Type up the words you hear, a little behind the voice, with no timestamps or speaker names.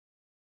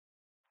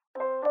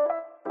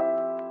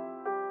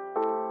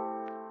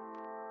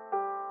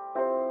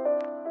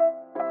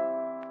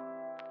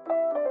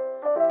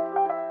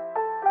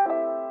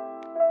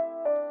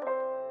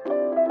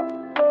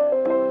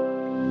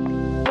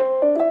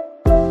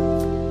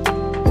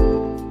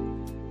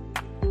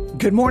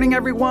Good morning,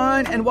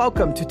 everyone, and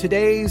welcome to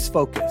today's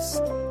Focus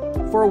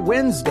for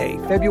Wednesday,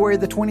 February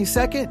the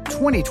 22nd,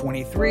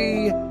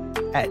 2023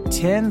 at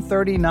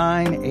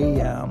 10:39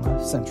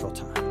 a.m. Central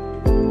Time.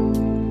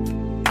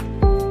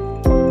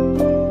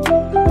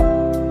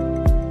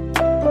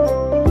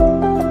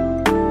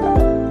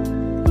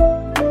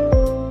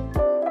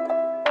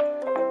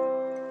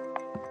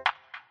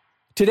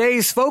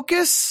 Today's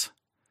focus: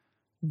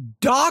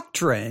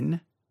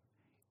 doctrine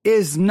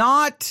is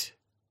not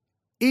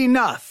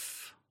enough.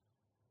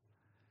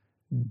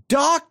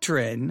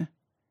 Doctrine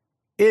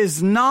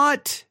is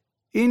not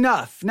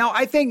enough. Now,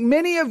 I think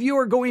many of you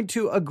are going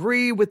to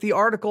agree with the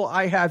article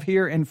I have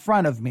here in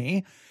front of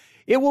me.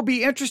 It will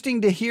be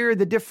interesting to hear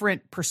the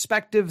different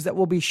perspectives that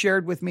will be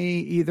shared with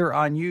me either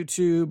on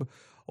YouTube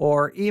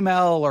or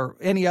email or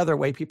any other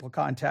way people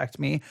contact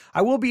me.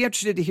 I will be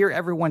interested to hear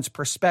everyone's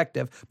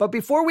perspective. But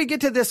before we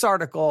get to this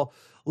article,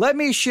 let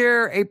me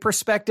share a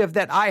perspective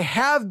that I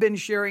have been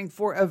sharing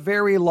for a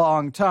very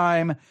long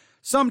time.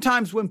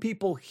 Sometimes when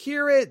people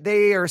hear it,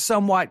 they are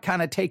somewhat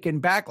kind of taken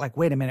back, like,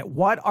 wait a minute,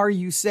 what are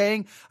you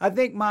saying? I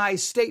think my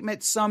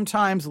statement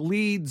sometimes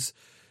leads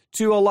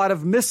to a lot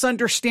of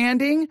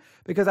misunderstanding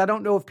because I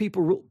don't know if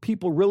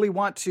people really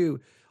want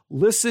to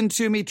listen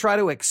to me try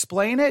to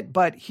explain it,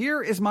 but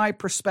here is my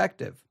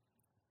perspective.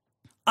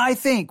 I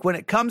think when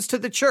it comes to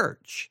the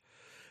church,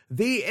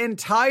 the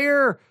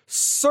entire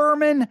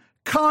sermon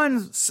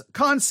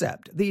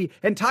concept, the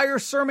entire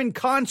sermon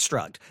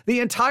construct, the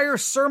entire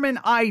sermon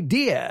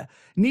idea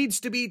needs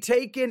to be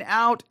taken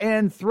out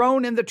and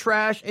thrown in the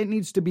trash. It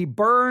needs to be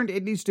burned.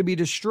 It needs to be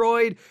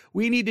destroyed.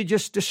 We need to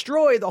just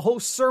destroy the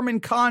whole sermon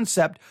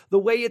concept the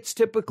way it's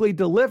typically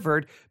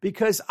delivered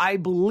because I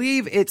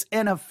believe it's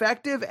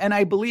ineffective and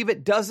I believe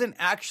it doesn't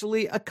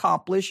actually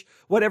accomplish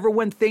what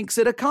everyone thinks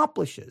it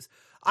accomplishes.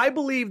 I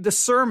believe the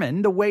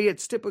sermon, the way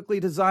it's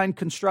typically designed,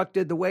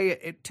 constructed, the way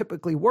it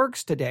typically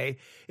works today,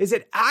 is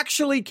it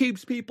actually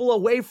keeps people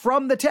away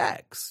from the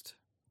text.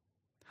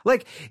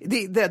 Like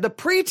the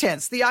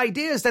pretense, the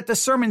idea is that the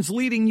sermon's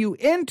leading you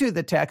into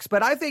the text,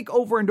 but I think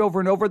over and over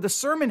and over, the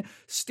sermon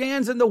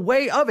stands in the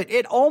way of it.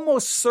 It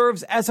almost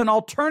serves as an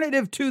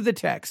alternative to the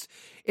text.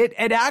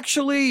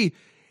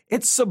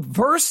 It's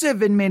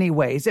subversive in many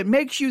ways. It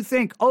makes you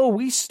think, oh,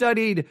 we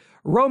studied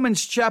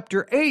Romans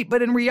chapter 8,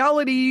 but in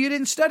reality, you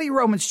didn't study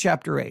Romans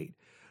chapter 8.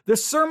 The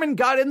sermon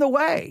got in the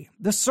way.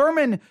 The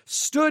sermon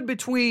stood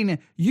between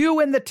you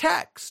and the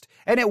text,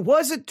 and it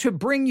wasn't to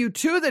bring you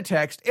to the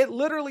text. It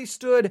literally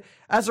stood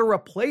as a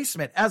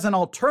replacement, as an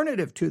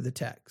alternative to the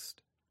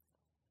text.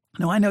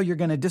 Now, I know you're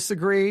going to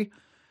disagree,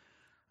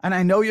 and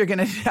I know you're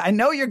going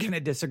to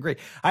disagree.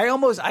 I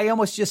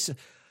almost just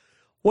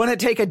want to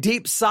take a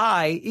deep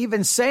sigh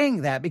even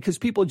saying that because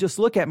people just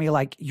look at me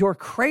like you're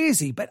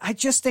crazy. But I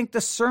just think the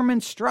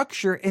sermon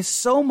structure is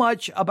so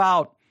much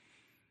about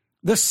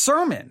the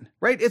sermon,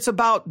 right? It's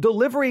about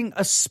delivering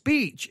a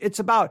speech. It's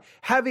about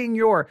having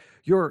you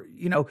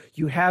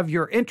have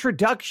your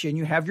introduction,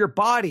 you have your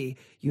body,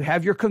 you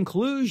have your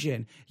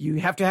conclusion, you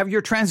have to have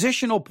your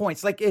transitional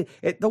points. Like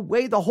the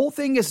way the whole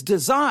thing is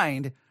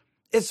designed,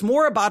 it's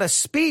more about a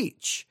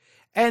speech.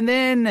 And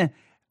then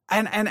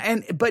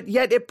but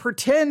yet it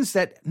pretends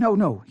that,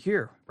 no,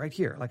 here, right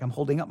here, like I'm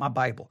holding up my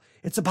Bible.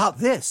 It's about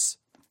this.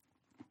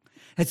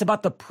 It's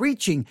about the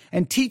preaching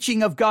and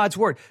teaching of God's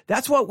word.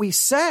 That's what we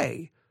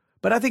say.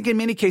 But I think in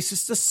many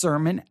cases, the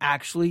sermon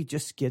actually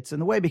just gets in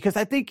the way because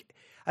I think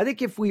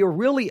if we are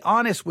really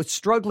honest with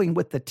struggling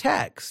with the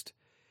text,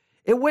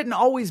 it wouldn't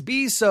always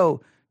be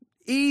so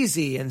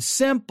easy and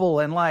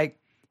simple and like,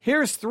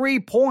 here's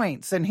 3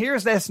 points, and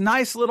here's this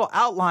nice little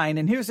outline,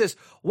 and here's this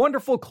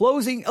wonderful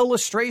closing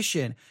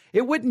illustration.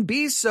 It wouldn't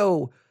be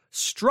so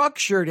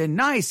structured and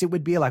nice. It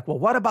would be like, well,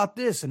 what about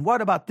this? And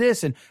what about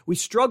this? And we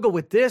struggle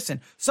with this.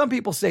 And some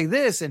people say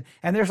this, and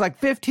there's like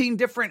 15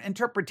 different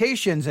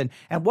interpretations. And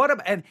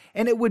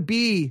it would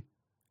be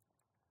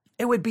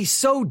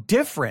so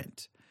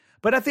different.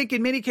 But I think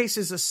in many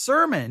cases, a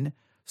sermon,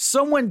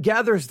 someone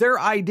gathers their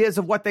ideas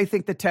of what they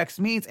think the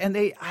text means. And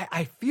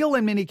I feel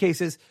in many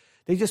cases,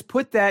 they just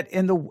put that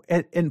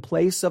in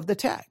place of the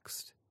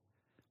text.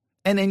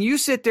 And then you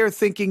sit there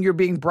thinking you're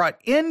being brought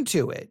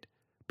into it,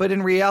 but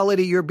in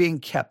reality, you're being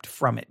kept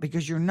from it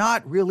because you're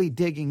not really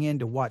digging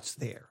into what's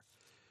there.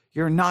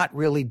 You're not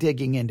really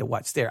digging into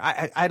what's there.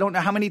 I don't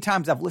know how many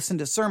times I've listened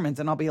to sermons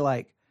and I'll be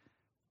like,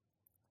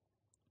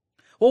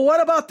 well,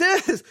 what about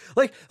this?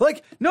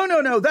 Like,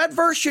 no, that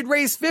verse should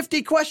raise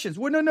 50 questions.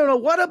 Well, no,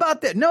 what about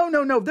that?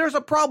 No, there's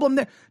a problem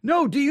there.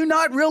 No, do you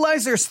not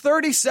realize there's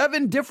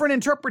 37 different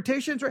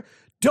interpretations?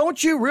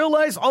 Don't you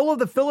realize all of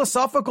the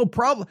philosophical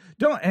problems?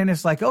 And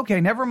it's like,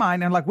 okay, never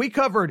mind. And like, we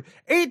covered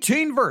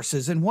 18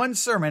 verses in one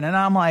sermon. And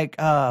I'm like,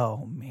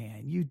 oh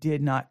man, you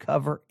did not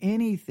cover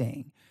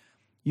anything.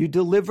 You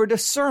delivered a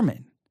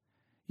sermon.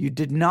 You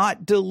did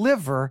not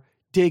deliver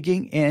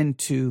digging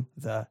into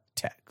the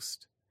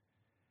text.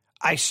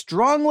 I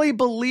strongly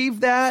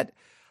believe that.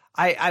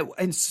 I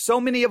in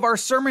so many of our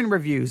sermon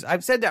reviews,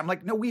 I've said that. I'm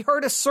like, no, we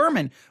heard a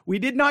sermon. We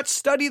did not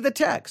study the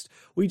text.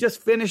 We just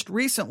finished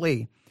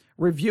recently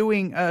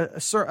reviewing a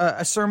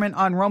sermon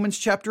on Romans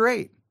chapter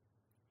 8.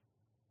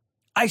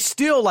 I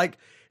still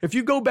if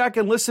you go back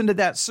and listen to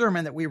that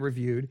sermon that we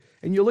reviewed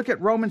and you look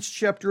at Romans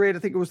chapter 8, I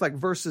think it was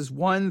verses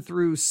 1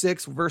 through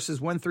 6,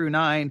 verses 1 through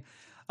 9.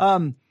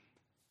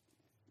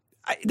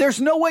 There's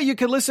no way you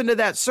can listen to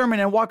that sermon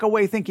and walk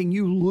away thinking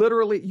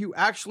you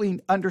actually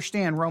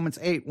understand Romans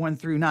 8, 1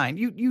 through 9.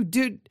 You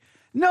did.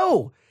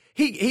 No,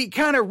 he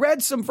kind of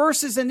read some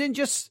verses and then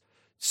just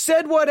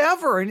said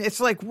whatever. And it's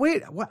like,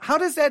 wait, how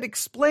does that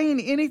explain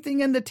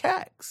anything in the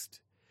text?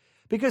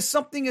 Because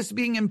something is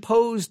being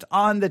imposed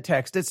on the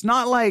text. It's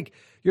not like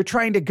you're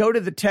trying to go to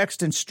the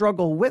text and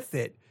struggle with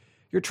it.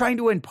 You're trying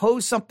to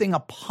impose something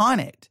upon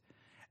it.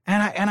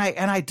 And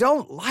I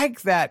don't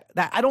like that.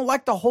 I don't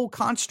like the whole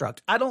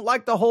construct. I don't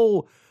like the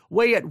whole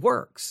way it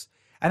works.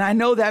 And I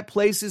know that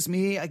places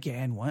me,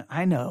 again,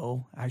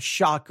 a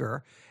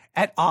shocker,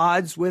 at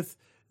odds with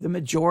the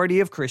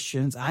majority of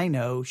Christians. I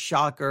know,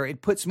 shocker.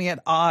 It puts me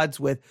at odds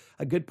with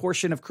a good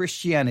portion of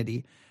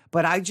Christianity.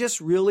 But I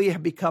just really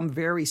have become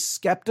very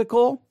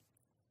skeptical,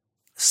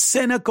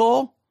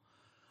 cynical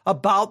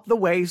about the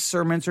way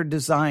sermons are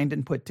designed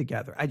and put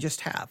together. I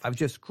just have. I've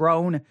just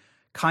grown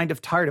kind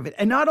of tired of it.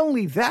 And not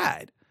only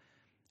that,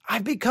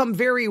 I've become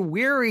very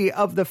weary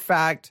of the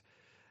fact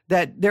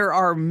that there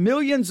are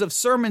millions of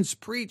sermons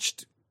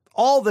preached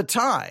all the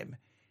time.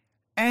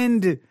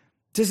 And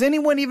does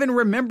anyone even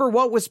remember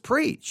what was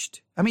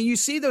preached? I mean, you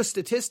see those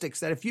statistics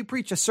that if you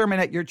preach a sermon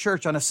at your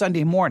church on a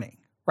Sunday morning,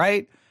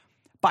 right?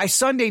 By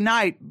Sunday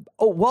night,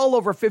 well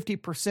over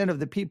 50% of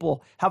the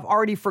people have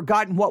already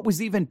forgotten what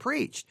was even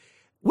preached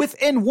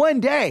within one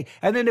day.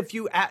 And then if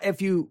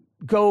you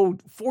go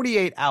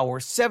 48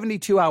 hours,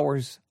 72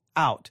 hours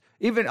out,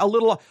 even a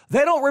little,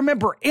 they don't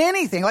remember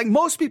anything. Like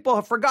most people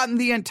have forgotten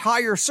the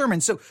entire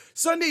sermon. So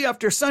Sunday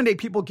after Sunday,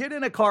 people get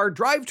in a car,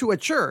 drive to a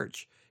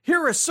church,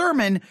 hear a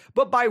sermon,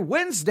 but by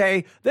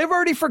Wednesday, they've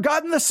already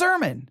forgotten the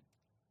sermon.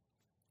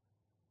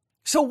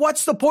 So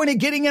what's the point of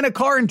getting in a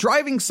car and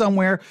driving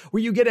somewhere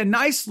where you get a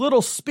nice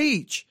little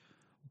speech,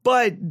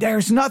 but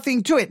there's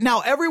nothing to it?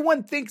 Now,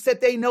 everyone thinks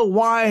that they know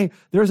why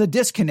there's a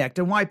disconnect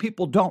and why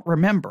people don't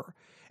remember.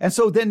 And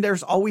so then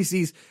there's always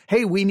these,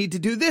 hey, we need to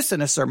do this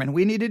in a sermon.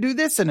 We need to do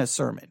this in a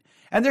sermon.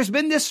 And there's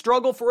been this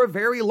struggle for a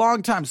very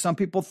long time. Some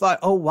people thought,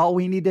 oh, well,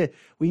 we need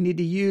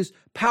to use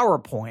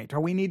PowerPoint,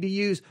 or we need to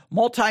use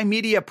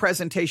multimedia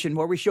presentation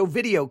where we show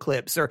video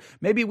clips, or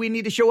maybe we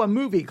need to show a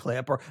movie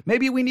clip, or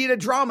maybe we need a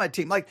drama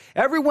team. Like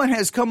everyone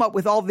has come up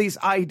with all these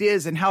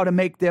ideas and how to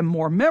make them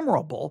more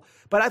memorable.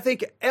 But I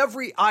think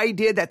every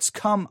idea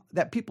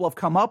that people have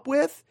come up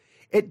with,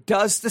 it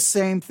does the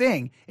same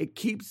thing. It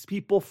keeps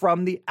people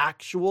from the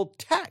actual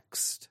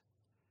text.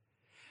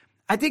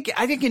 I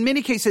think in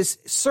many cases,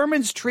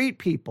 sermons treat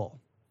people.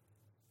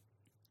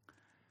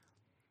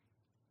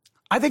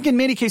 I think in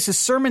many cases,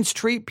 sermons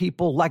treat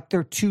people like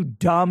they're too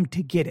dumb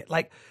to get it.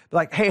 Like,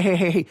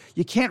 hey,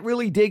 you can't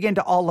really dig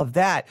into all of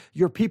that.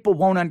 Your people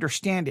won't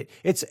understand it.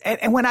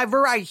 And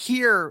whenever I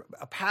hear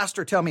a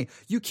pastor tell me,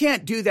 you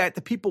can't do that,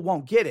 the people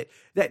won't get it,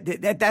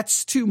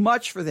 that's too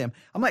much for them.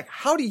 I'm like,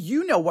 how do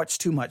you know what's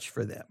too much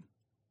for them?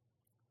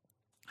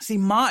 See,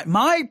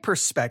 my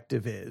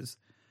perspective is,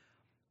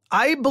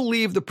 I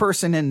believe the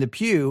person in the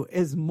pew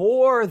is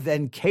more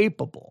than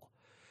capable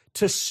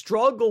to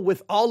struggle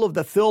with all of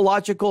the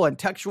theological and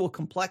textual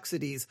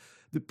complexities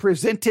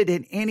presented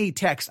in any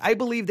text. I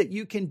believe that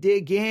you can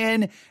dig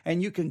in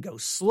and you can go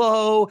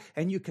slow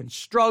and you can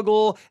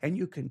struggle and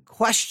you can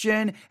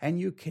question and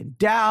you can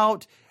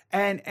doubt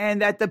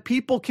and that the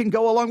people can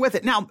go along with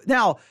it.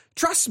 Now,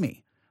 trust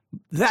me,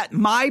 that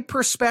my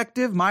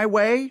perspective, my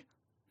way,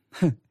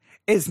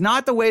 is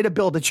not the way to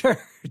build a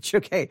church,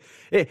 okay?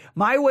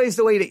 My way is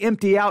the way to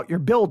empty out your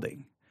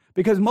building,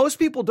 because most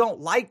people don't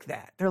like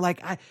that. They're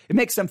like, it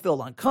makes them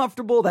feel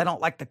uncomfortable. They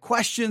don't like the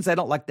questions. They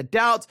don't like the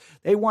doubts.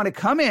 They want to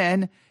come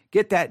in,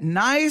 get that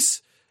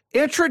nice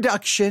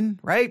introduction,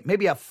 right?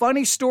 Maybe a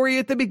funny story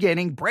at the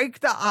beginning, break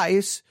the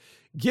ice,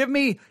 give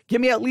me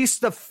at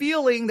least the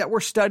feeling that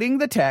we're studying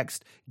the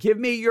text. Give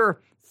me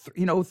your,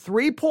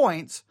 3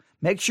 points.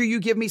 Make sure you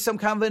give me some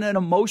kind of an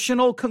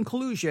emotional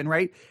conclusion,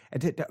 right?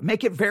 And to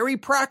make it very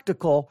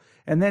practical,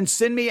 and then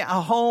send me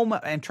home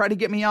and try to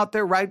get me out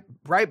there right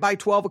by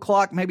 12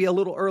 o'clock, maybe a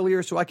little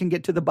earlier, so I can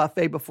get to the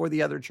buffet before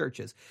the other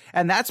churches.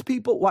 And that's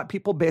what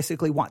people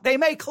basically want. They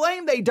may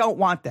claim they don't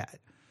want that.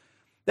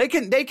 They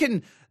can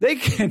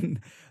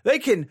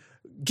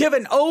give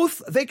an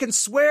oath. They can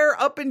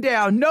swear up and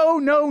down.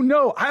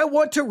 No. I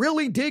want to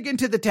really dig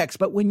into the text.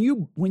 But when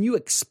you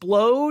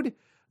explode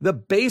the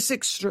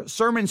basic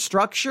sermon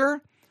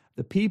structure,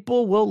 the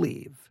people will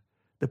leave.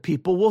 The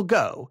people will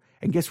go.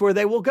 And guess where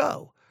they will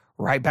go?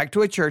 Right back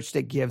to a church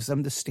that gives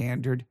them the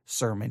standard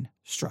sermon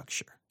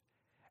structure.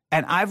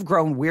 And I've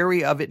grown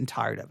weary of it and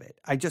tired of it.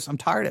 I'm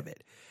tired of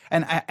it.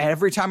 And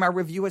every time I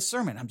review a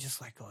sermon, I'm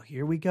just like, oh,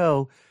 here we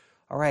go.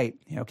 All right.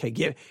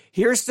 Okay.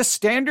 Here's the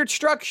standard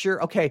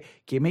structure. Okay.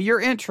 Give me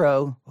your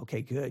intro.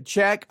 Okay, good.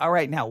 Check. All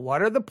right. Now,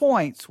 what are the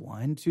points?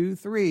 1, 2,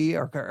 3,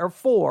 or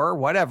 4,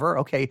 whatever.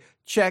 Okay.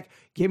 Check.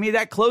 Give me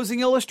that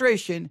closing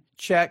illustration.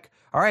 Check.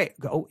 All right,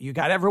 go. You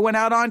got everyone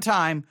out on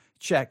time.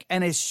 Check.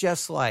 And it's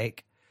just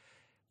like,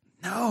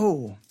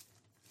 no,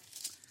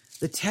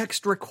 the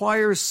text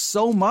requires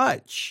so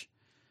much.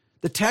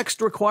 The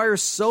text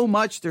requires so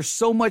much. There's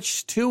so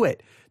much to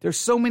it. There's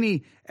so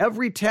many,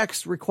 every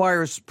text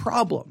requires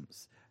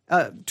problems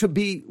to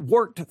be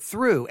worked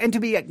through and to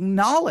be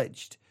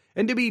acknowledged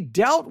and to be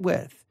dealt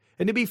with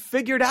and to be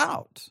figured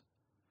out.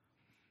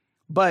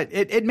 But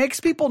it makes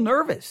people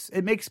nervous.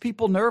 It makes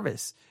people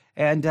nervous.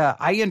 And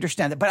I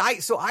understand that. But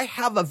I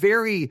have a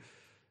very,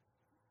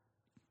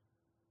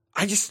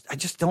 I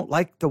just don't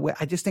like the way,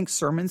 I just think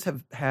sermons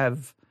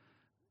have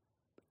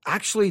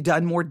actually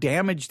done more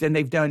damage than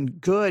they've done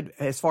good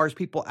as far as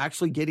people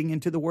actually getting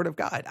into the Word of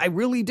God. I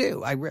really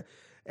do.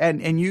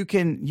 And you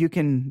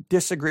can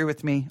disagree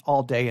with me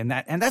all day in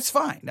that, and that's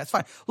fine. That's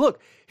fine.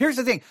 Look, here's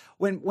the thing: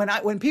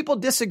 when people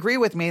disagree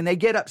with me and they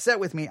get upset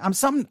with me,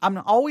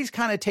 I'm always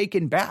kind of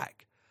taken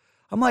back.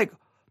 I'm like,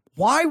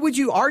 why would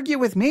you argue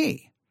with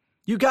me?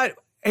 You got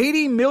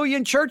 80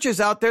 million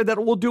churches out there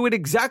that will do it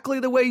exactly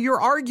the way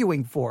you're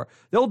arguing for.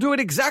 They'll do it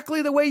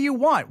exactly the way you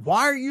want.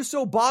 Why are you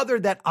so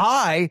bothered that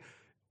I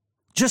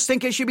just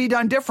think it should be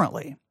done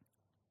differently?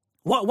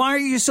 Why are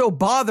you so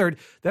bothered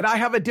that I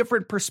have a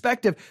different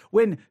perspective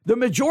when the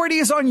majority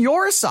is on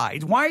your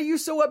side? Why are you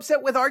so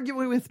upset with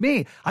arguing with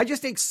me? I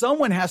just think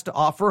someone has to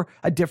offer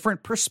a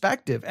different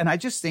perspective, and I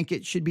just think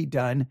it should be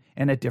done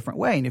in a different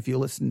way. And if you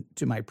listen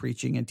to my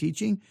preaching and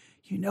teaching,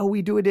 you know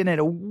we do it in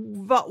a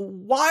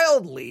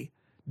wildly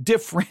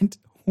different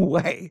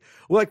way.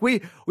 Like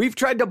we've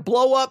tried to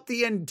blow up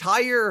the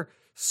entire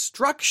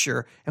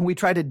structure, and we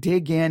try to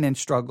dig in and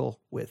struggle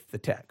with the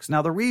text.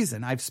 Now, the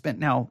reason I've spent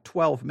now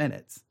 12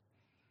 minutes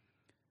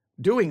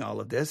doing all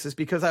of this is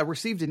because I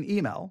received an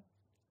email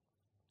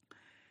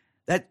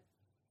that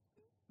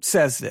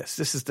says this.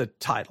 This is the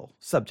title,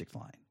 subject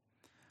line.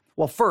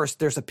 Well, first,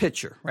 there's a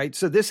picture, right?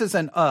 So this is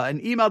an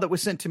email that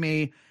was sent to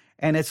me,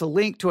 and it's a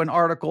link to an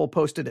article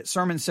posted at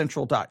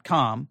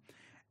sermoncentral.com.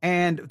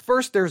 And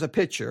first, there's a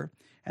picture,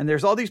 and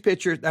there's all these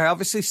pictures. They're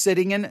obviously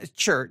sitting in a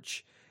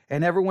church,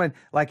 and everyone,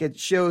 like it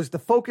shows, the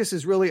focus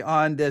is really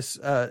on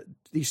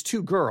these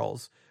two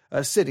girls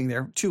sitting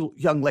there, two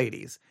young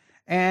ladies.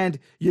 And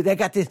they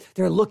got this,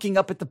 they're looking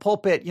up at the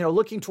pulpit,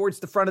 looking towards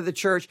the front of the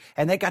church,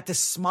 and they got this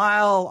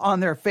smile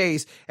on their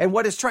face. And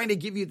what it's trying to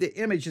give you the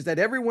image is that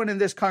everyone in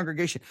this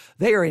congregation,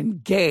 they are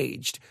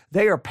engaged.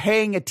 They are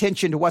paying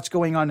attention to what's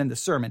going on in the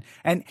sermon.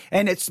 And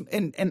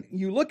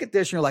you look at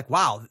this and you're like,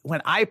 wow,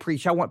 when I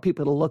preach, I want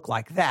people to look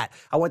like that.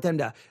 I want them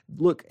to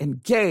look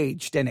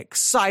engaged and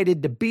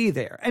excited to be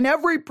there. And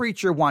every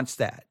preacher wants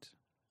that.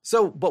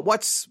 So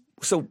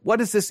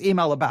what is this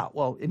email about?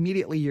 Well,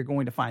 immediately you're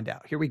going to find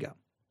out. Here we go.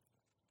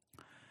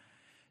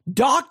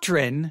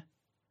 Doctrine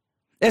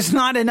is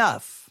not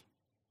enough.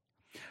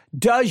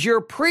 Does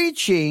your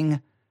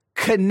preaching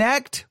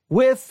connect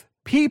with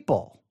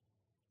people?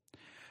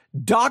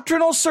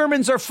 Doctrinal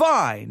sermons are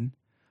fine,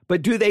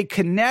 but do they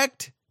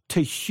connect to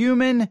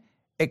human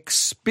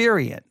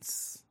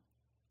experience?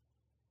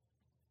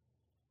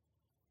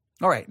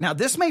 All right, now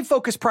this may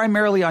focus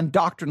primarily on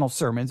doctrinal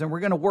sermons, and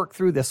we're going to work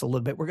through this a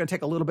little bit. We're going to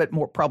take a little bit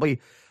more,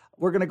 probably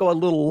we're going to go a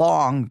little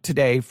long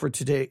today for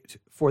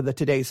the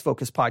Today's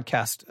Focus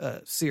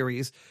podcast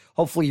series.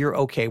 Hopefully you're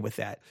okay with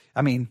that.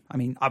 I mean,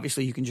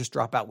 obviously you can just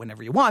drop out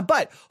whenever you want,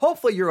 but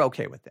hopefully you're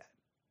okay with that.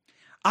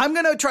 I'm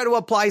going to try to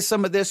apply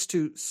some of this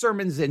to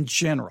sermons in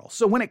general.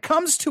 So when it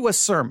comes to a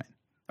sermon,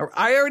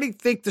 I already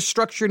think the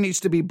structure needs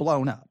to be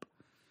blown up.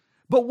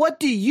 But what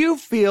do you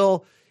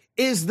feel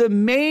is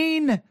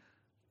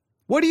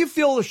what do you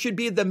feel should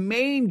be the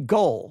main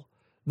goal,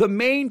 the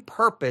main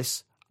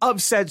purpose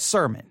of said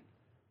sermon?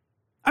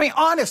 I mean,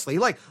 honestly,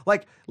 like,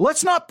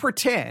 let's not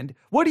pretend.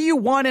 What do you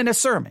want in a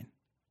sermon?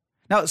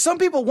 Now, some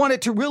people want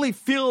it to really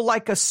feel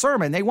like a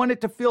sermon. They want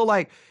it to feel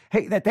like,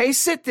 hey, that they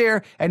sit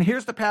there and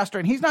here's the pastor,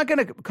 and he's not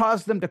going to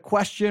cause them to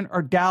question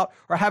or doubt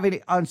or have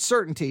any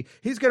uncertainty.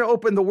 He's going to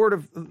open the word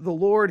of the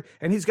Lord,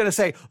 and he's going to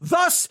say,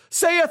 "Thus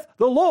saith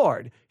the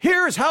Lord."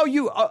 Here's how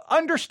you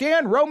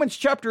understand Romans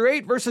chapter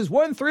 8, verses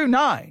 1 through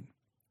 9.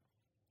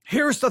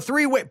 Here's the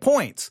 3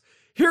 points.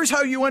 Here's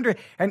how you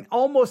and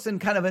almost in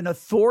kind of an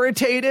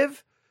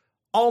authoritative,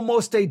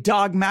 almost a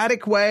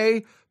dogmatic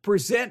way,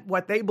 present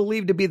what they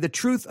believe to be the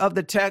truth of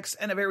the text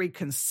in a very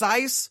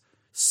concise,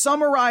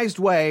 summarized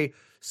way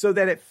so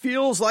that it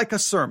feels like a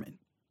sermon.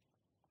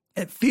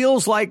 It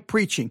feels like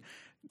preaching.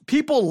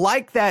 People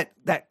like that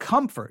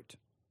comfort.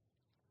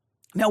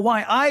 Now,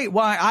 one of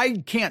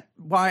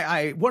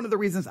the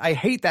reasons I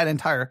hate that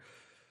entire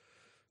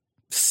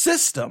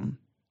system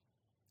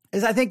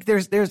is I think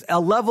there's a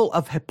level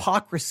of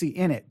hypocrisy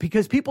in it,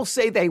 because people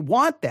say they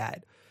want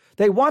that.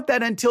 They want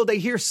that until they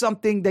hear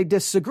something they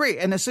disagree.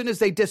 And as soon as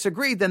they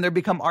disagree, then they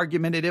become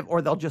argumentative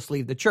or they'll just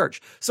leave the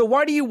church. So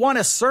why do you want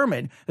a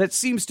sermon that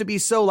seems to be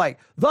so like,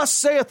 "Thus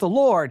saith the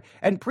Lord,"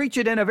 and preach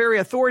it in a very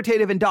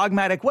authoritative and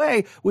dogmatic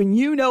way when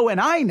you know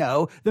and I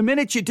know the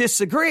minute you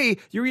disagree,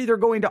 you're either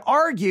going to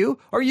argue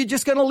or you're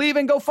just going to leave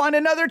and go find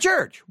another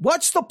church?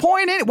 What's the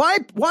point in it?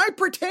 Why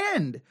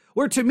pretend?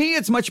 Where to me,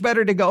 it's much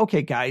better to go,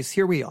 okay, guys,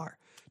 here we are.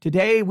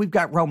 Today, we've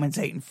got Romans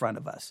 8 in front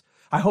of us.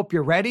 I hope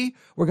you're ready.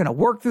 We're going to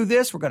work through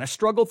this. We're going to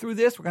struggle through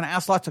this. We're going to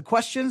ask lots of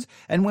questions.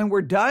 And when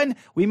we're done,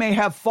 we may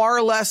have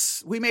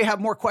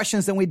more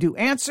questions than we do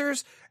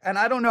answers. And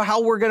I don't know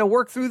how we're going to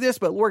work through this,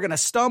 but we're going to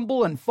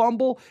stumble and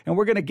fumble, and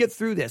we're going to get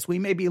through this. We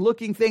may be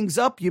looking things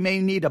up. You may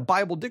need a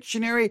Bible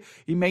dictionary.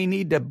 You may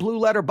need a Blue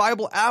Letter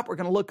Bible app. We're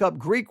going to look up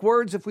Greek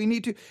words if we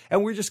need to,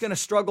 and we're just going to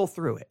struggle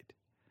through it.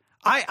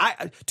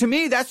 To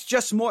me, that's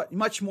just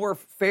much more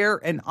fair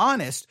and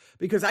honest,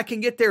 because I can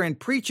get there and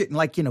preach it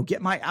and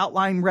get my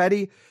outline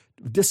ready,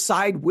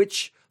 decide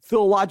which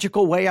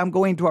theological way I'm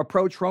going to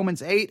approach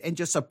Romans 8 and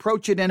just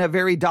approach it in a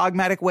very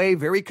dogmatic way,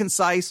 very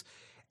concise.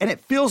 And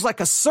it feels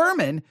like a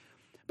sermon,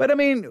 but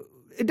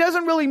it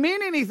doesn't really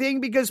mean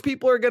anything because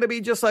people are going to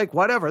be just like,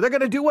 whatever. They're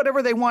going to do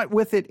whatever they want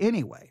with it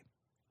anyway.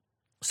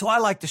 So I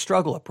like the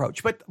struggle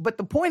approach. But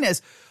the point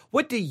is,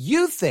 what do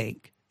you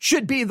think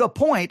should be the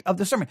point of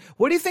the sermon?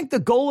 What do you think the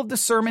goal of the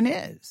sermon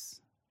is?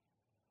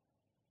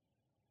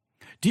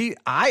 Do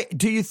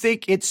you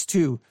think it's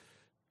to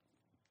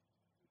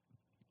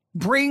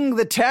bring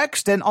the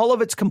text and all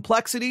of its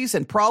complexities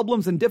and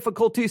problems and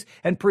difficulties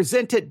and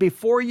present it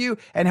before you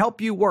and help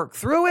you work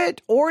through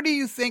it? Or do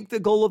you think the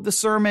goal of the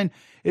sermon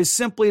is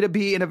simply to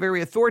be, in a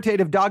very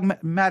authoritative,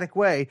 dogmatic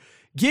way,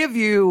 give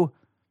you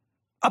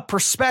a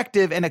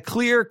perspective in a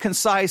clear,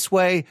 concise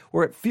way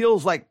where it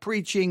feels like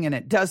preaching and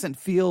it doesn't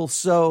feel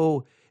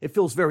so, it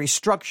feels very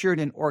structured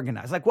and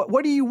organized? Like,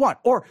 what do you want?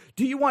 Or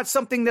do you want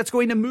something that's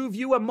going to move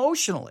you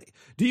emotionally?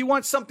 Do you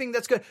want something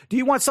do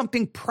you want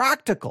something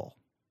practical?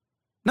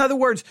 In other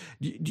words,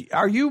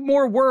 are you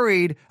more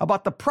worried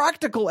about the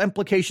practical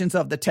implications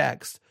of the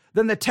text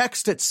than the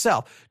text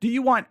itself? Do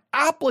you want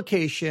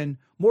application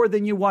more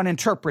than you want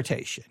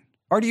interpretation?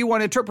 Or do you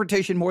want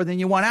interpretation more than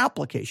you want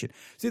application?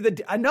 See,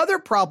 another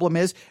problem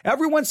is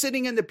everyone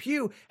sitting in the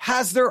pew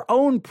has their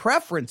own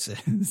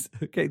preferences.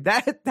 Okay,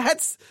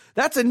 that's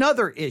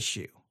another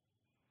issue.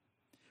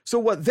 So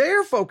what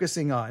they're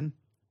focusing on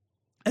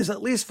is,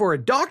 at least for a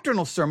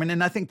doctrinal sermon,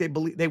 and I think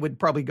they would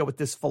probably go with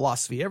this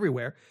philosophy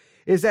everywhere,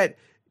 is that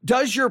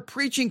does your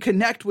preaching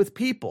connect with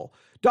people?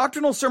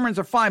 Doctrinal sermons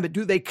are fine, but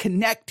do they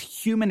connect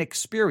human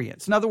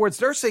experience? In other words,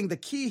 they're saying the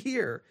key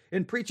here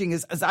in preaching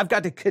is I've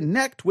got to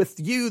connect with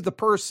you, the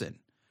person.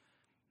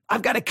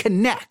 I've got to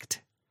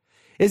connect.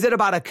 Is it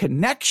about a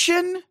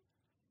connection?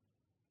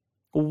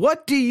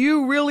 What do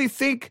you really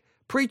think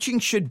preaching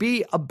should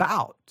be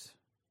about?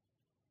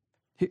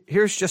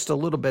 Here's just a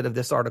little bit of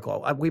this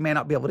article. We may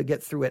not be able to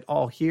get through it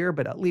all here,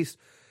 but at least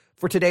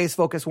for today's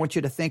focus, I want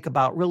you to think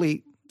about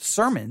really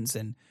sermons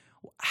and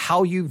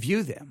how you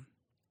view them.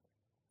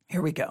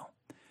 Here we go.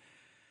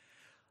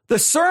 The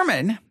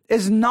sermon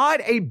is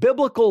not a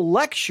biblical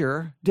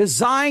lecture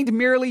designed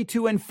merely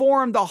to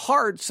inform the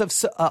hearts of...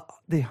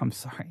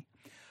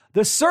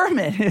 The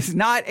sermon is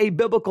not a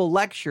biblical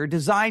lecture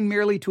designed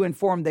merely to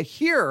inform the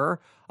hearer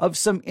of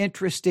some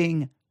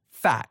interesting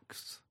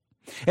facts.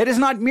 It is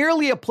not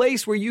merely a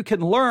place where you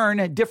can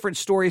learn different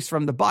stories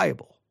from the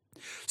Bible.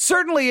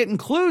 Certainly it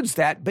includes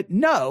that, but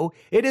no,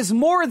 it is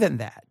more than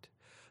that.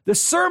 The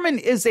sermon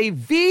is a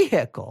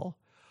vehicle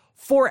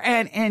for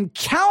an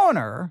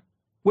encounter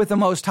with the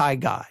Most High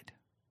God.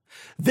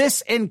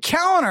 This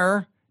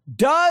encounter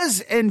does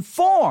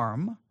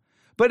inform,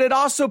 but it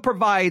also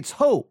provides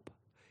hope,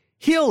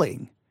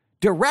 healing,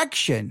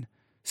 direction,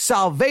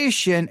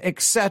 salvation,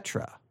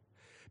 etc.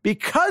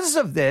 Because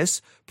of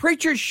this,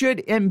 preachers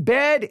should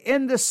embed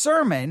in the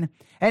sermon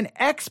an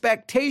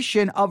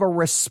expectation of a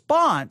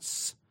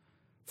response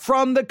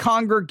from the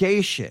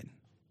congregation.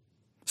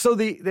 So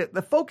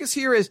the focus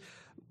here is,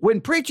 when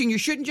preaching, you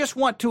shouldn't just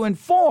want to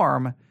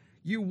inform.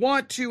 You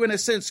want to, in a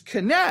sense,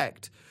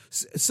 connect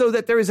so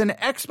that there is an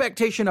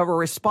expectation of a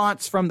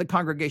response from the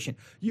congregation.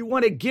 You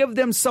want to give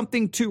them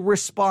something to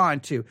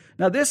respond to.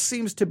 Now, this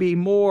seems to be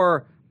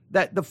more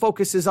that the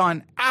focus is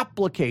on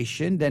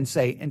application than,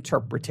 say,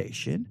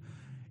 interpretation.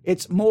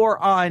 It's more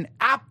on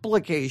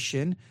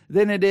application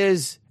than it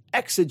is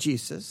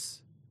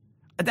exegesis.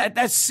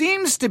 That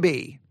seems to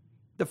be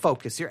the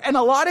focus here. And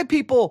a lot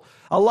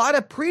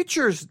of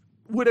preachers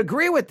would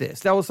agree with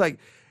this. That was like,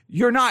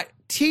 you're not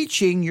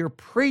teaching, you're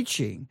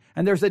preaching.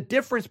 And there's a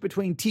difference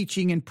between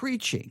teaching and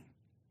preaching.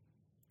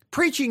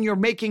 Preaching, you're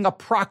making a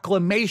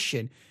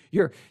proclamation.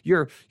 You're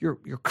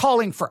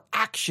calling for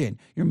action.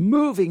 You're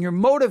moving, you're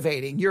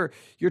motivating, you're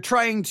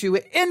trying to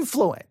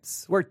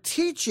influence. Where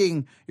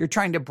teaching, you're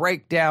trying to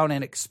break down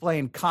and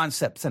explain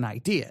concepts and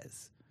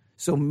ideas.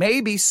 So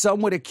maybe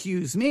some would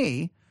accuse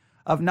me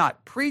of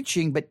not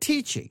preaching, but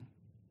teaching.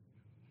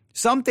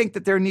 Some think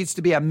that there needs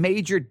to be a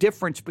major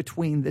difference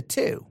between the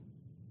two.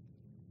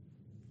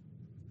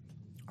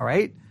 All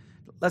right,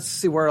 let's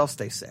see where else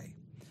they say.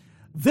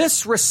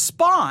 This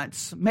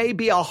response may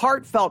be a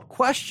heartfelt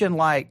question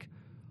like,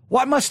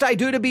 what must I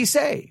do to be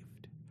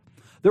saved?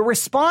 The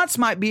response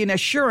might be an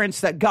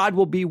assurance that God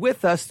will be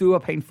with us through a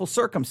painful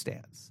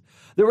circumstance.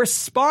 The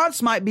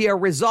response might be a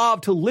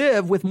resolve to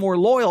live with more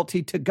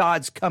loyalty to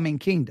God's coming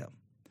kingdom.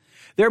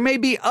 There may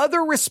be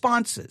other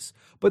responses,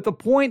 but the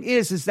point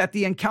is that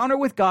the encounter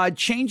with God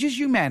changes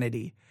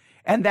humanity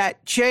And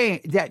that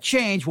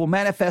change will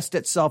manifest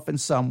itself in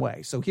some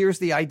way. So here's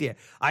the idea.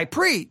 I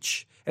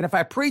preach, and if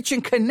I preach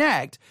and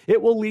connect,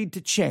 it will lead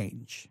to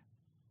change.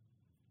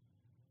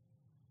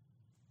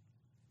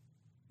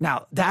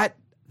 Now, that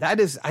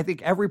is, I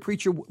think every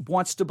preacher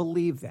wants to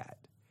believe that.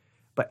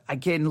 But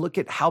again, look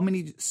at how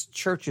many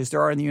churches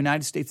there are in the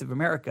United States of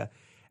America.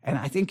 And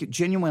I think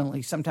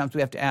genuinely, sometimes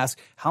we have to ask,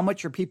 how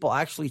much are people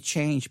actually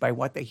changed by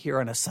what they hear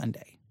on a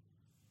Sunday?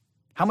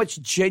 How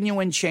much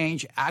genuine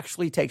change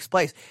actually takes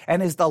place?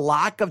 And is the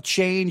lack of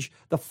change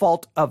the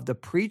fault of the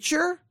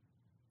preacher?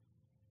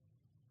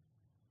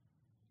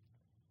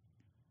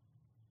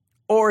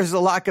 Or is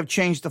the lack of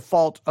change the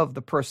fault of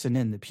the person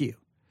in the pew?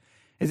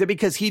 Is it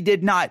because he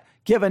did not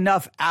give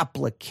enough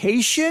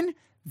application?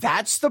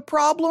 That's the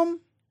problem?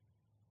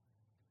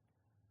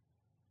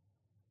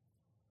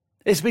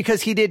 Is it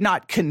because he did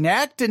not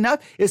connect enough?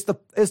 Is the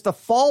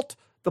fault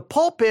the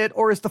pulpit,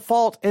 or is the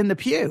fault in the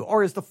pew,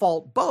 or is the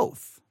fault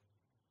both?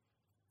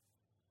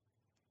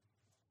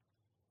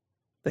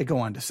 They go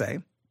on to say,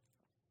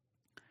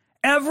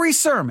 every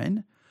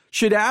sermon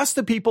should ask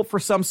the people for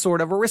some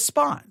sort of a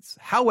response.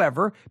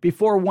 However,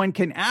 before one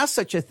can ask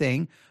such a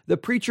thing, the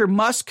preacher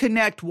must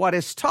connect what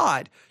is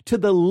taught to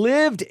the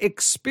lived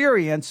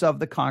experience of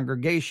the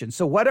congregation.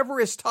 So whatever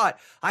is taught,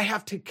 I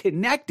have to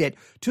connect it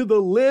to the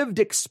lived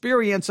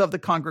experience of the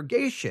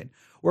congregation.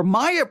 Where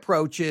my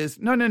approach is,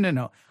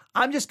 no.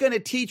 I'm just going to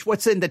teach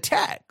what's in the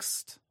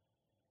text.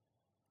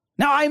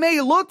 Now, I may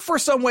look for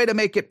some way to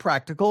make it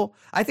practical.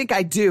 I think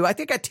I do. I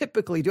think I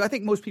typically do. I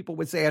think most people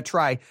would say I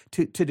try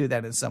to do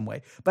that in some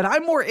way. But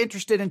I'm more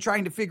interested in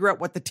trying to figure out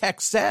what the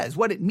text says,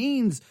 what it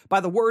means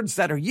by the words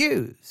that are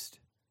used.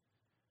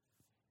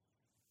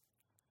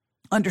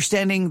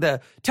 Understanding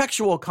the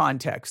textual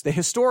context, the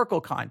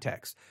historical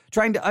context,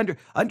 trying to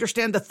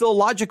understand the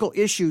theological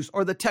issues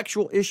or the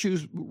textual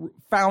issues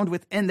found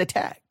within the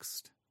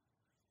text.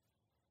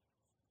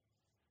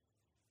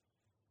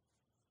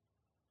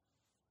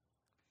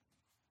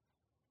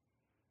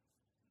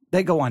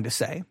 They go on to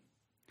say,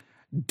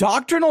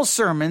 doctrinal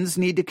sermons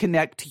need to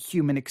connect to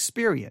human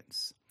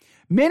experience.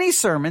 Many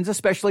sermons,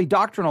 especially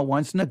doctrinal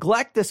ones,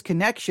 neglect this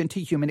connection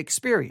to human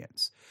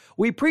experience.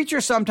 We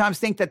preachers sometimes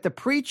think that the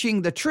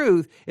preaching the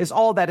truth is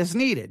all that is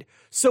needed.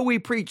 So we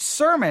preach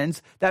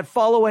sermons that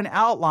follow an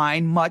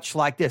outline much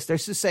like this.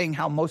 This is saying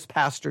how most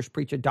pastors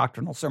preach a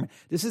doctrinal sermon.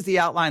 This is the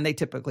outline they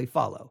typically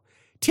follow.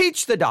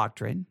 Teach the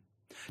doctrine,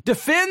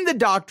 defend the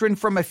doctrine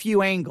from a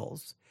few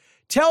angles,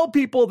 tell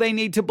people they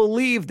need to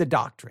believe the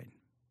doctrine.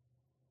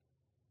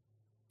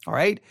 All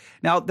right.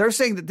 Now they're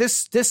saying that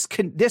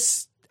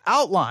this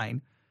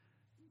outline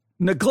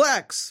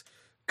neglects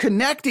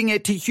connecting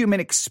it to human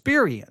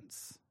experience.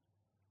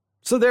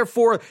 So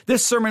therefore,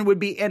 this sermon would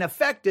be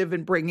ineffective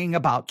in bringing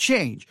about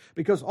change,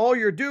 because all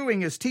you're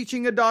doing is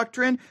teaching a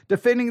doctrine,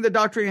 defending the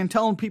doctrine, and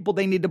telling people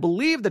they need to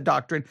believe the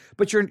doctrine,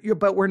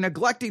 but we're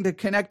neglecting to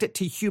connect it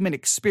to human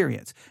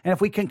experience. And if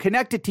we can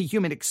connect it to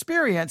human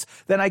experience,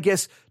 then I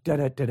guess,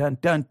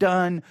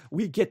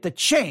 we get the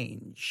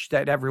change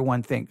that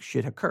everyone thinks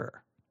should occur.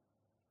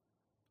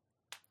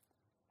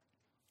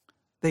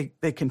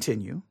 They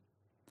continue.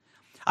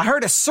 I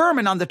heard a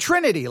sermon on the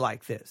Trinity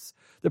like this.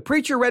 The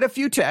preacher read a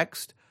few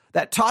texts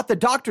that taught the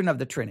doctrine of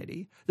the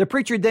Trinity. The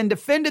preacher then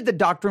defended the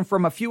doctrine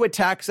from a few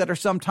attacks that are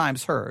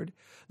sometimes heard.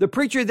 The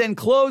preacher then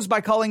closed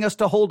by calling us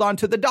to hold on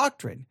to the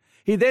doctrine.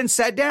 He then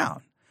sat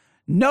down.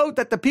 Note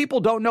that the people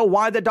don't know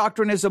why the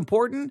doctrine is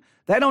important.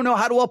 They don't know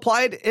how to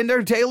apply it in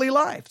their daily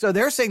life. So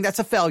they're saying that's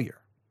a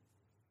failure.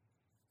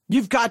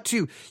 You've got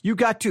to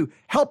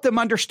help them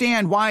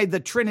understand why the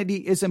Trinity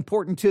is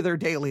important to their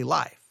daily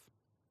life.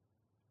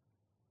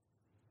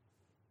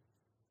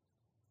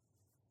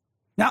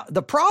 Now,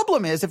 the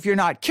problem is, if you're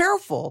not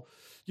careful,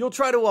 you'll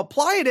try to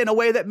apply it in a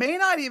way that may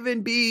not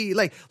even be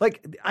like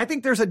I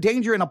think there's a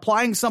danger in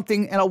applying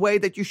something in a way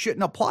that you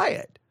shouldn't apply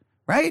it,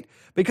 right?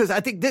 Because I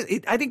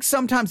think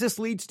sometimes this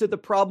leads to the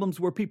problems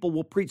where people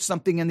will preach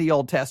something in the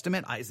Old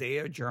Testament,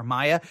 Isaiah,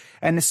 Jeremiah,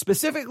 and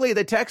specifically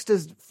the text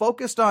is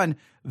focused on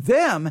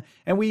them,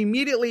 and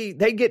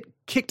they get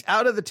kicked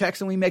out of the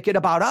text and we make it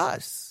about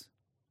us.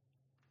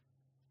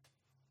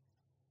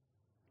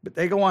 But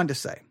they go on to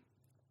say,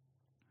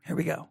 here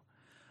we go.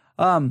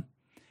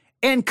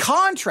 In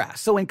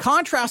contrast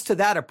to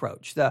that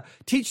approach, the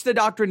teach the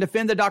doctrine,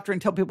 defend the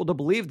doctrine, tell people to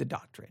believe the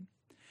doctrine.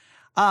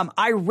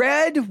 I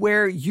read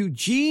where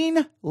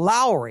Eugene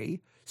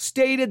Lowry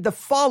stated the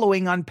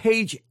following on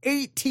page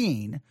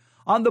 18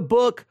 on the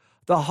book,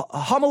 The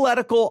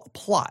Homiletical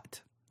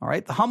Plot. All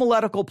right, The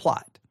Homiletical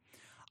Plot.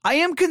 I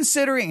am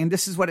considering, and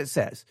this is what it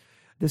says.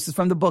 This is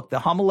from the book, The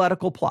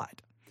Homiletical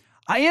Plot.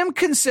 I am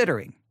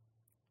considering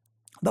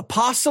the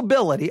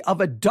possibility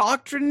of a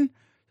doctrinal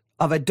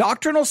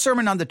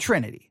sermon on the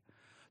Trinity.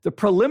 The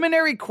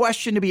preliminary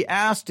question to be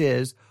asked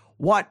is,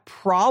 what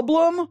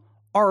problem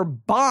or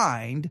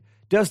bind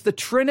does the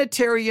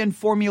Trinitarian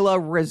formula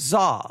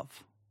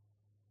resolve?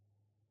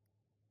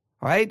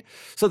 All right.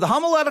 So the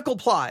Homiletical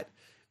Plot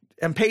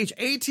on page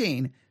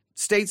 18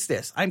 states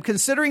this: I'm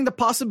considering the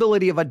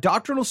possibility of a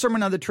doctrinal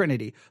sermon on the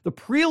Trinity. The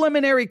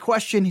preliminary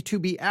question to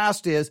be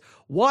asked is,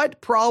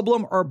 what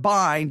problem or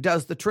bind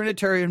does the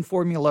Trinitarian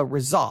formula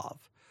resolve?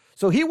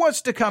 So he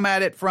wants to come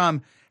at it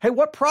from, hey,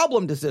 what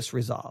problem does this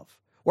resolve?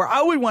 Where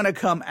I would want to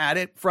come at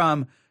it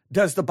from,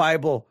 does the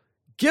Bible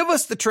give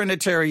us the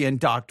Trinitarian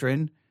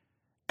doctrine?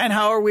 And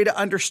how are we to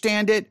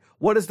understand it?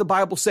 What does the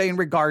Bible say in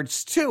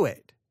regards to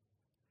it?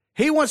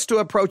 He wants to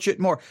approach it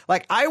more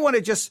like, I want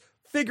to just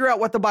figure out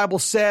what the Bible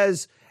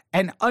says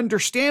and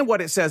understand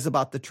what it says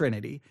about the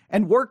Trinity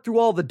and work through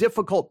all the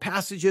difficult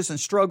passages and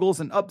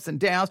struggles and ups and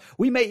downs.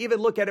 We may even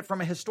look at it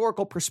from a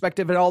historical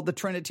perspective at all the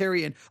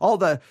Trinitarian, all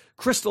the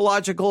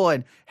Christological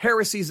and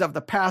heresies of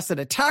the past that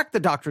attack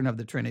the doctrine of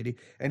the Trinity.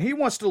 And he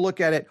wants to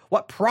look at it,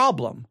 what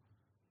problem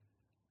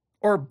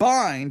or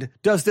bind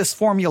does this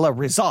formula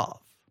resolve?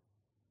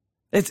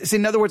 It's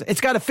in other words, it's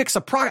got to fix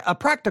a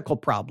practical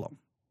problem.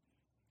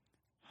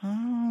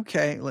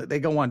 Okay, they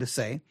go on to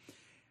say,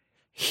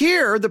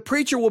 here, the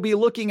preacher will be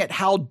looking at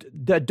how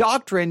the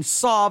doctrine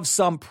solves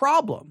some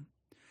problem.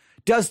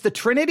 Does the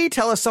Trinity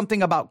tell us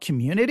something about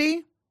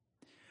community?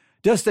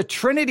 Does the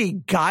Trinity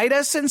guide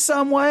us in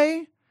some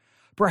way?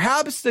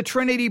 Perhaps the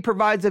Trinity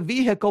provides a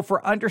vehicle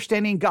for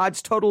understanding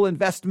God's total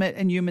investment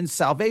in human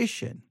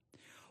salvation.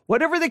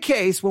 Whatever the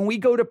case, when we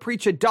go to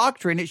preach a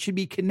doctrine, it should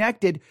be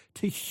connected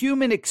to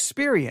human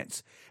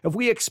experience if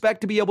we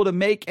expect to be able to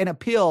make an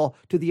appeal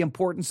to the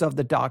importance of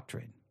the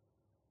doctrine.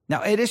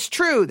 Now, it is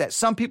true that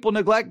some people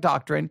neglect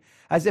doctrine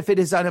as if it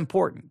is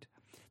unimportant.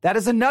 That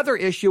is another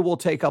issue we'll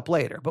take up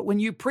later. But when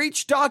you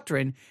preach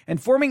doctrine,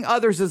 informing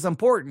others is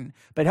important,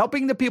 but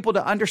helping the people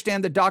to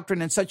understand the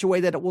doctrine in such a way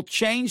that it will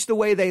change the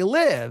way they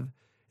live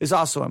is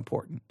also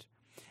important.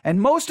 And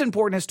most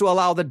important is to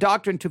allow the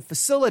doctrine to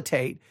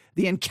facilitate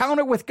the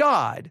encounter with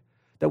God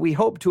that we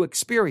hope to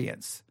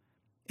experience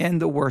in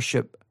the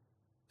worship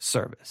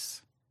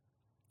service.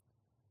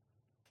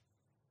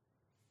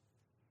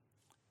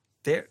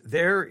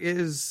 There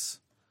is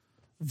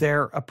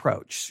their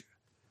approach.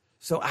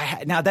 So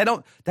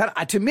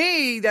to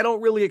me, they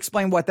don't really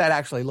explain what that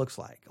actually looks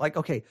like. Like,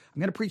 okay, I'm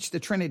going to preach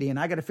the Trinity and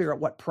I got to figure out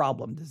what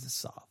problem does this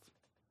solve?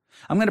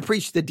 I'm going to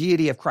preach the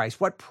deity of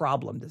Christ. What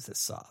problem does this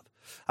solve?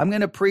 I'm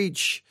going to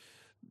preach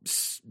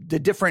the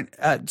different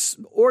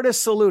Ordo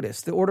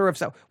Salutis, the order of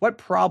self. What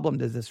problem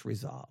does this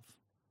resolve?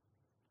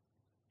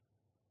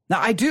 Now,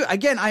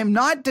 I'm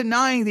not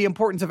denying the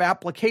importance of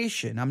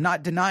application. I'm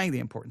not denying the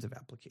importance of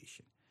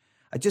application.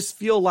 I just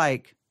feel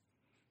like,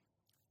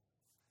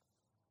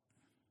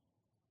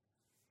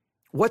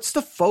 what's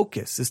the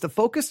focus? Is the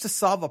focus to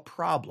solve a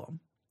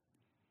problem?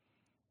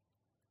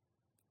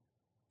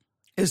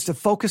 Is the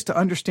focus to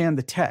understand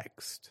the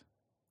text?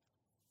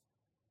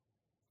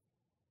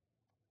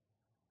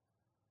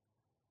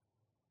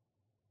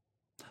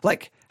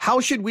 Like,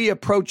 how should we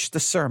approach the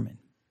sermon?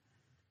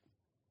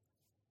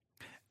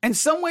 In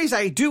some ways,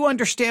 I do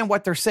understand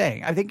what they're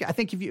saying. I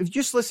think if you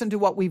just listen to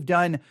what we've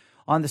done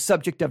on the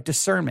subject of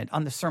discernment,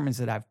 on the sermons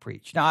that I've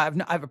preached. Now,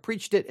 I've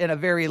preached it in a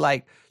very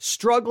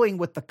struggling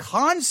with the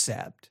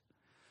concept.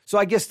 So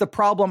I guess the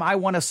problem I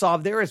want to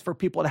solve there is for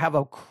people to have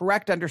a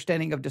correct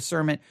understanding of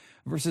discernment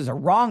versus a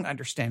wrong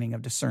understanding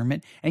of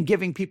discernment, and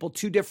giving people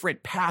two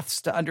different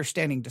paths to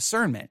understanding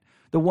discernment.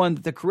 The one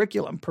that the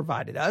curriculum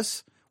provided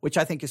us, which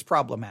I think is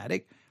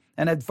problematic,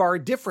 and a far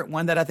different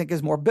one that I think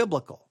is more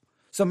biblical.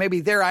 So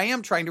maybe there I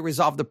am trying to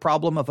resolve the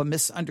problem of a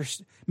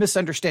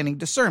misunderstanding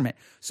discernment.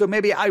 So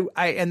maybe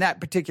I in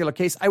that particular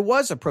case, I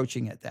was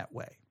approaching it that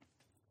way.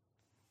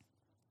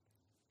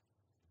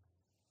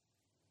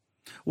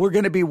 We're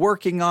going to be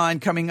working on,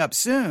 coming up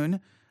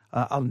soon,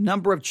 a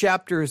number of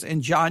chapters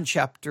in John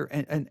chapter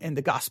in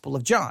the Gospel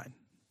of John.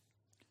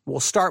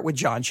 We'll start with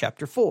John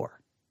chapter 4.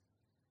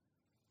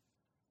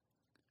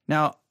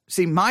 Now,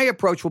 see, my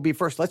approach will be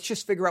first, let's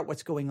just figure out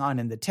what's going on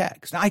in the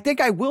text. Now, I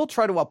think I will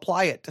try to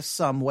apply it to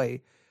some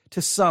way,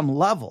 to some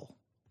level.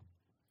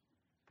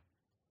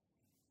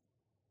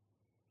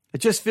 It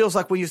just feels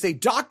like when you say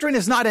doctrine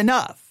is not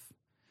enough,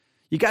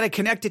 you got to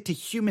connect it to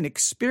human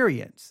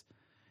experience.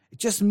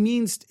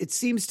 It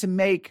seems to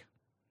make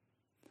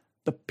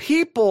the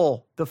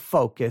people the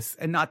focus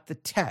and not the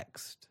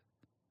text.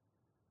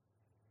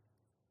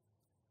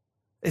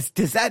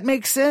 Does that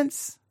make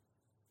sense?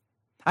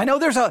 I know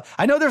there's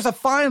a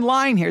fine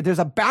line here. There's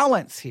a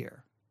balance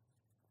here.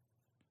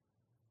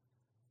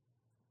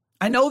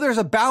 I know there's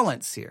a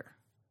balance here.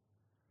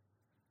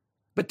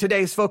 But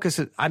today's focus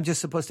is, I'm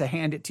just supposed to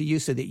hand it to you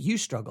so that you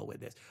struggle with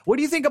this. What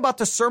do you think about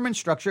the sermon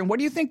structure, and what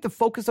do you think the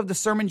focus of the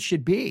sermon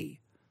should be?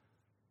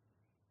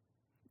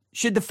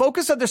 Should the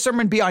focus of the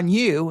sermon be on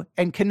you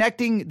and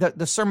connecting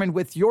the sermon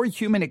with your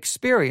human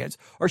experience?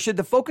 Or should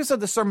the focus of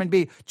the sermon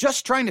be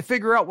just trying to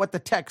figure out what the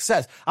text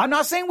says? I'm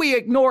not saying we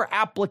ignore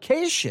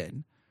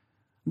application.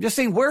 I'm just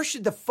saying, where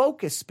should the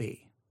focus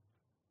be?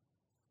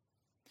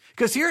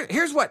 Because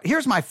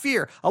here's my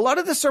fear. A lot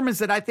of the sermons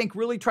that I think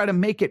really try to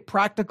make it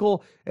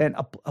practical and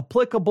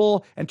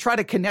applicable and try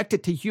to connect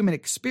it to human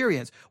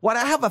experience.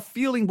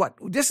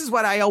 This is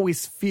what I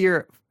always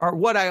fear, or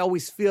what I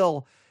always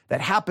feel that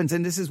happens,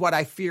 and this is what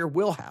I fear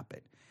will happen,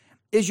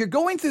 is you're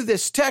going through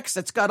this text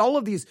that's got all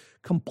of these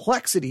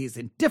complexities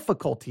and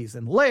difficulties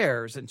and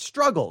layers and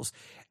struggles,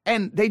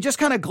 and they just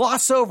kind of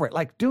gloss over it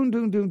like doom,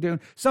 doom, doom, doom.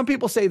 Some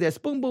people say this,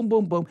 boom, boom,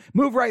 boom, boom,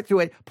 move right through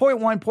it, point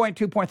 1, point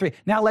 2, point 3.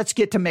 Now let's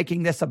get to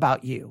making this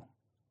about you.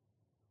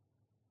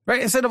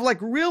 Right? Instead of like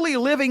really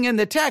living in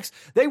the text,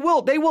 they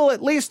will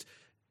at least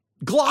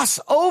gloss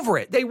over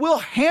it. They will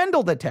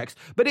handle the text,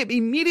 but it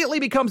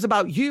immediately becomes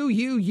about you.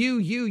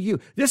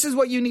 This is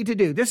what you need to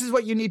do. This is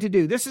what you need to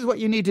do. This is what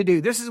you need to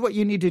do. This is what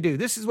you need to do.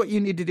 This is what you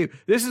need to do.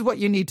 This is what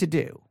you need to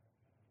do.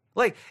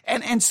 Like,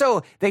 and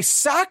so they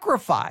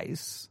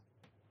sacrifice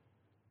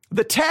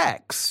the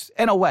text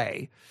in a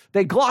way.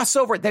 They gloss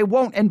over it. They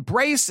won't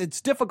embrace its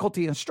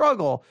difficulty and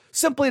struggle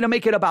simply to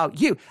make it about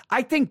you.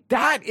 I think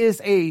that is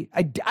I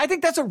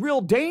think that's a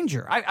real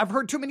danger. I've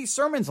heard too many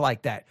sermons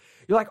like that.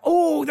 You're like,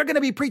 oh, they're going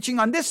to be preaching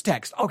on this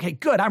text. Okay,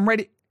 good. I'm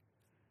ready.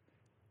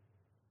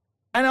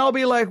 And I'll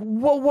be like,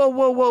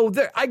 whoa.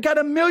 I got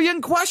a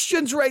million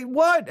questions, right?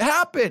 What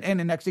happened? And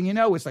the next thing you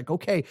know, it's like,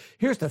 okay,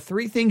 here's the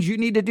 3 things you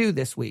need to do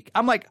this week.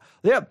 I'm like,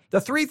 yeah,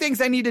 the 3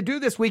 things I need to do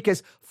this week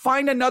is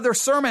find another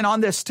sermon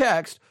on this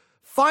text,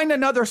 find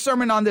another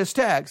sermon on this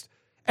text,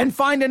 and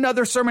find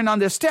another sermon on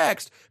this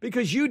text,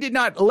 because you did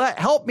not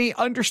help me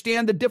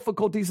understand the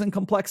difficulties and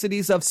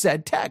complexities of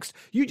said text.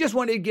 You just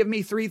wanted to give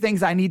me 3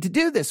 things I need to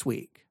do this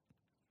week.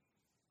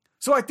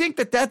 So I think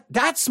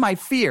that's my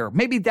fear.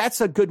 Maybe that's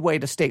a good way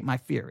to state my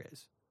fear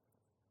is.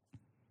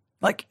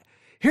 Like,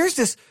 here's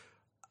this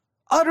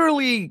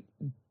utterly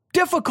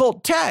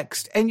difficult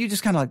text, and you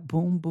just kind of like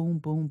boom, boom,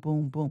 boom,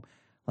 boom, boom.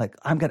 Like,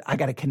 I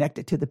got to connect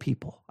it to the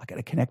people. I got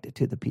to connect it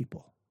to the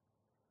people.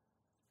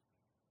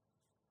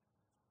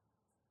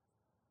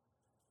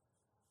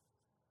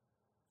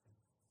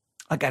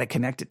 I got to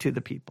connect it to the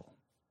people.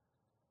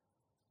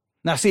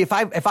 Now, see, if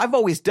I've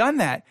always done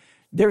that,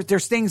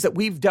 there's things that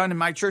we've done in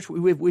my church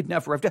we'd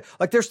never have done.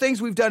 Like, there's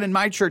things we've done in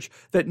my church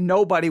that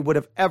nobody would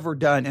have ever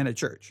done in a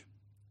church.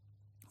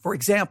 For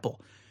example,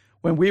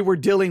 when we were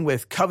dealing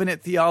with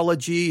covenant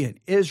theology and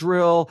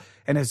Israel,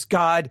 and as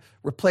God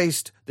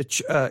replaced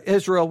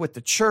Israel with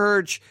the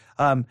church,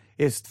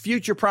 his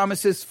future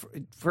promises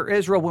for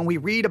Israel. When we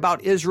read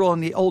about Israel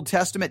in the Old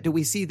Testament, do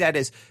we see that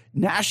as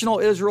national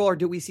Israel, or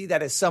do we see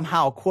that as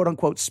somehow quote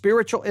unquote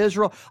spiritual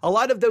Israel? A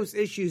lot of those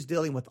issues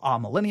dealing with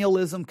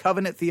millennialism,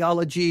 covenant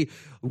theology.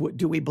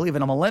 Do we believe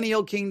in a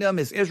millennial kingdom?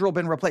 Has Israel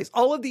been replaced?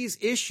 All of these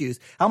issues.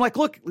 I'm like,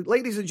 look,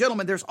 ladies and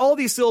gentlemen, there's all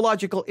these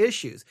theological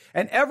issues,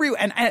 and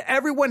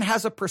everyone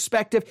has a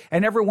perspective,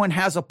 and everyone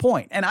has a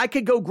point. And I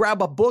could go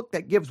grab a book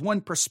that gives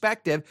one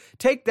perspective,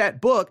 take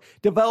that book,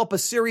 develop a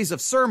series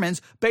of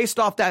sermons based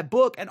off that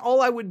book, and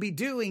all I would be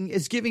doing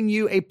is giving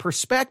you a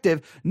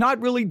perspective, not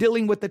really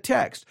dealing with the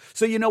text.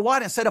 So you know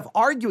what? Instead of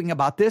arguing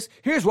about this,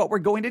 here's what we're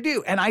going to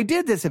do. And I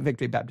did this at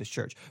Victory Baptist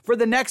Church for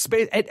the next,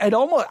 I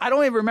don't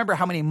even remember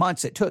how many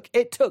months it took.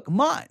 It took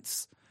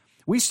months.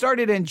 We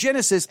started in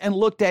Genesis and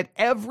looked at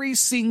every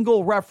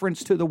single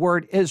reference to the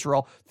word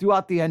Israel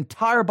throughout the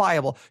entire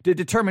Bible to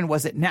determine,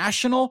 was it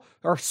national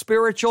or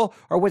spiritual,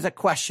 or was it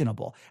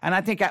questionable? And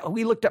I think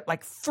we looked up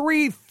like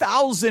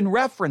 3,000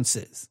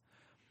 references.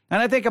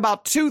 And I think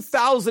about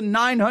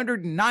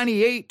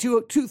 2,998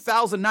 to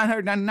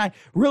 2,999,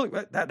 really,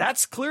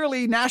 that's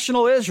clearly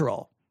national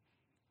Israel.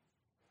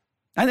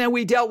 And then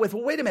we dealt with,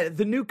 well, wait a minute,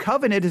 the new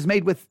covenant is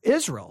made with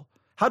Israel.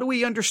 How do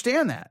we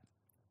understand that?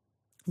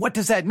 What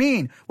does that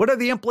mean? What are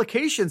the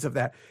implications of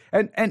that?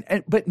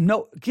 But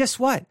no, guess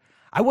what?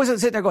 I wasn't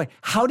sitting there going,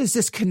 how does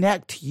this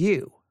connect to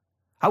you?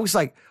 I was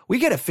like, we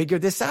got to figure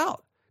this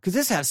out, because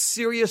this has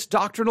serious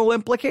doctrinal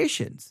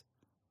implications.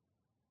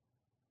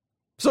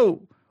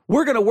 So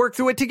we're going to work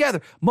through it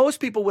together. Most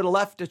people would have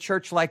left a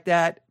church like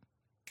that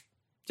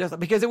just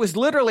because it was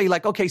literally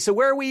like, okay, so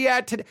where are we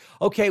at today?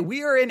 Okay,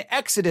 we are in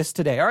Exodus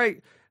today. All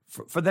right.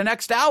 For the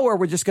next hour,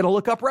 we're just going to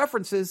look up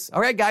references. All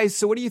right, guys.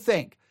 So what do you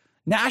think?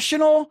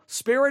 National,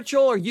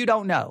 spiritual, or you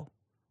don't know?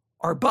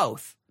 Or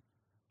both?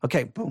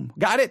 Okay, boom.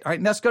 Got it? All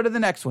right, let's go to the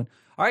next one.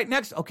 All right,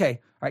 next.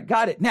 Okay. All right,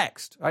 got it.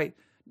 Next. All right,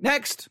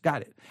 next.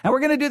 Got it. And we're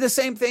going to do the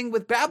same thing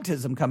with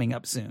baptism coming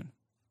up soon.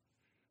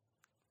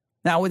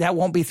 Now, that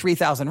won't be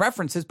 3,000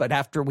 references, but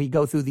after we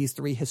go through these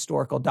 3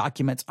 historical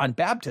documents on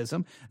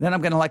baptism, then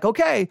I'm going to like,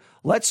 okay,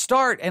 let's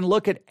start and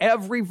look at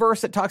every verse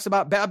that talks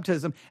about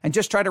baptism and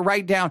just try to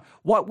write down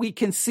what we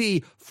can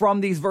see from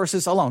these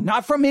verses alone.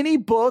 Not from any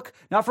book,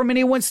 not from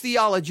anyone's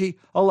theology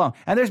alone.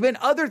 And there's been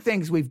other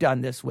things we've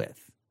done this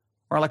with.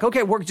 We're like,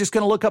 okay, we're just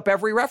going to look up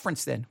every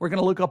reference then. We're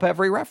going to look up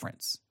every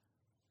reference.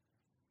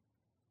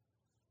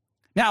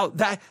 Now,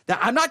 that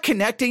I'm not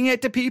connecting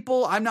it to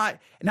people. I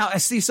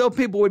see, some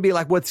people would be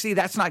like, well, see,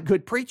 that's not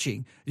good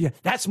preaching. Yeah,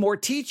 that's more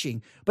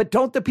teaching. But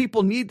don't the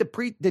people need to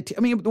preach?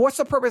 What's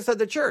the purpose of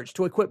the church?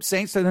 To equip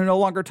saints so they're no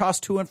longer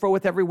tossed to and fro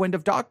with every wind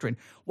of doctrine.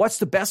 What's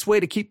the best way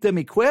to keep them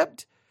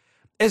equipped?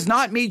 Is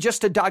not me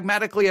just to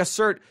dogmatically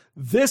assert,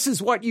 this is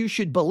what you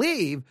should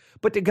believe,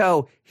 but to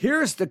go,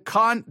 here's the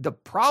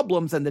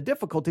problems and the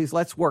difficulties.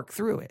 Let's work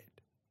through it.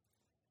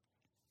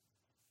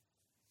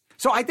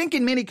 So I think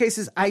in many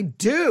cases I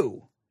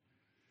do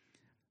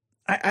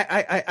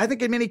I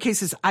think in many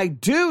cases I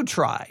do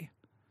try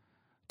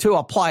to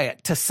apply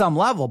it to some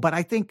level, but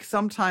I think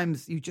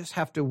sometimes you just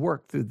have to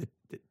work through the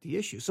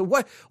issue. So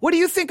what do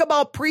you think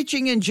about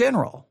preaching in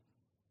general?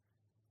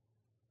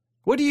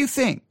 What do you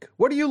think?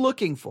 What are you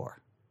looking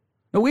for?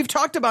 Now, we've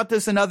talked about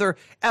this in other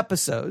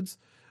episodes,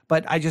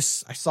 but I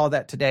saw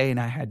that today and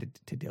I had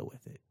to deal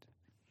with it.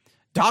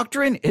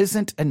 Doctrine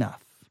isn't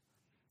enough.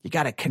 You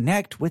got to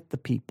connect with the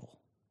people.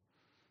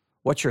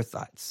 What's your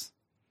thoughts?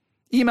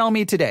 Email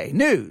me today,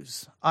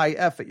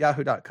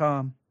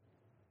 newsif@yahoo.com.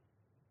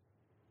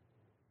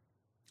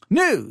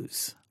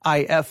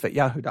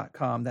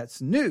 newsif@yahoo.com.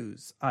 That's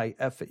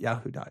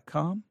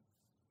newsif@yahoo.com.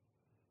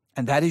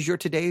 And that is your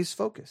today's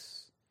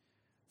focus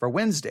for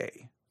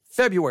Wednesday,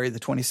 February the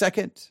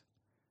 22nd,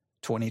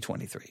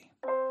 2023.